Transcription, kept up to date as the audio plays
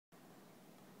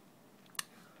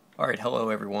Alright, hello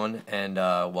everyone, and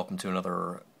welcome to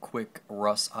another quick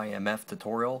Rust IMF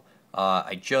tutorial.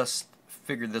 I just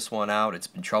figured this one out. It's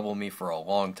been troubling me for a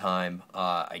long time.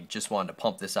 I just wanted to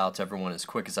pump this out to everyone as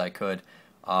quick as I could.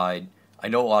 I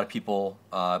know a lot of people,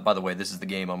 by the way, this is the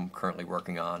game I'm currently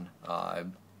working on.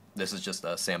 This is just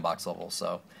a sandbox level,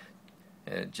 so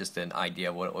just an idea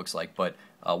of what it looks like. But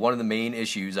one of the main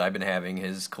issues I've been having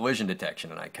is collision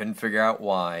detection, and I couldn't figure out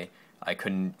why. I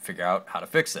couldn't figure out how to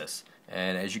fix this.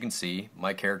 And as you can see,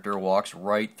 my character walks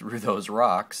right through those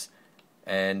rocks,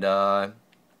 and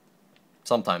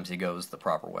sometimes he goes the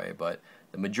proper way, but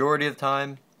the majority of the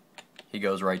time, he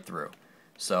goes right through.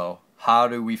 So how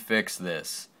do we fix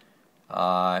this?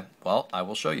 Well, I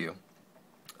will show you.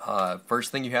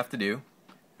 First thing you have to do,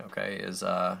 okay, is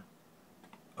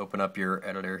open up your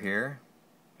editor here.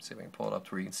 See if I can pull it up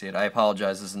to where you can see it. I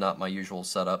apologize, this is not my usual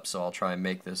setup, so I'll try and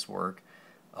make this work.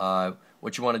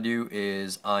 What you want to do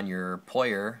is on your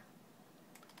player,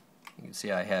 you can see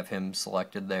I have him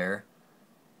selected there.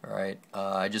 Alright,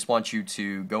 I just want you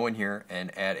to go in here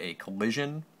and add a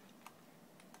collision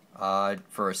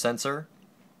for a sensor,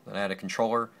 then add a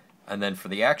controller, and then for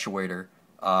the actuator,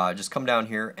 just come down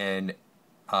here and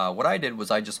what I did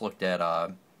was I just looked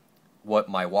at what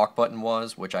my walk button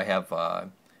was, which I have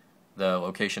the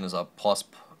location is a plus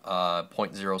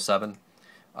 0.07.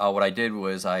 What I did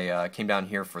was I came down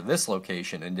here for this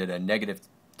location and did a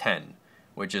 -10,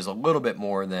 which is a little bit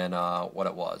more than what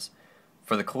it was.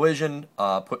 For the collision,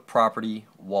 put property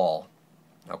wall.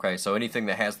 Okay, so anything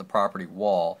that has the property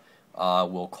wall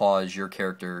will cause your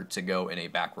character to go in a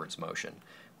backwards motion.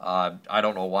 I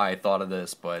don't know why I thought of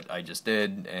this, but I just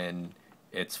did, and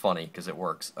it's funny because it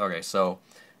works. Okay, so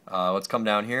let's come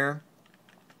down here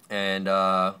and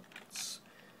let's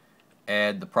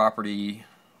add the property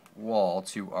wall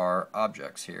to our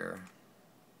objects here.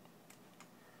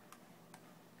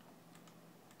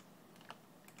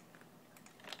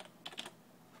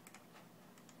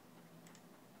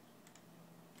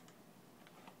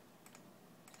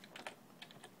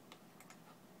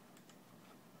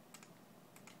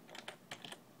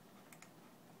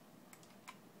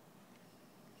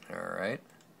 Alright,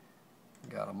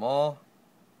 got them all.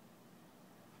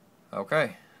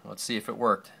 Okay, let's see if it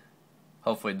worked.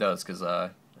 Hopefully it does, because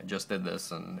I just did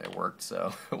this and it worked,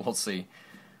 so we'll see.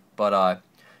 But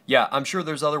yeah, I'm sure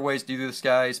there's other ways to do this,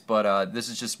 guys, but this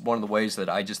is just one of the ways that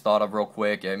I just thought of real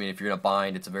quick. I mean, if you're in a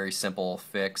bind, it's a very simple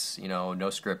fix, you know, no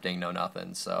scripting, no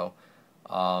nothing. So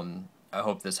I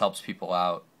hope this helps people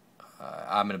out.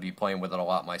 I'm going to be playing with it a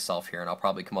lot myself here, and I'll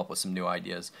probably come up with some new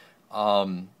ideas.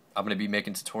 I'm going to be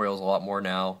making tutorials a lot more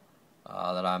now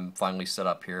that I'm finally set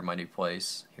up here in my new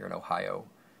place here in Ohio.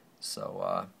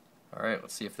 So alright,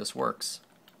 let's see if this works.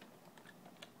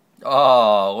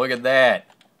 Oh, look at that.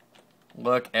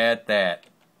 Look at that.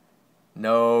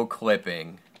 No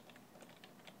clipping.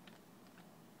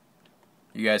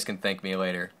 You guys can thank me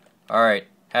later. Alright,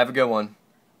 have a good one.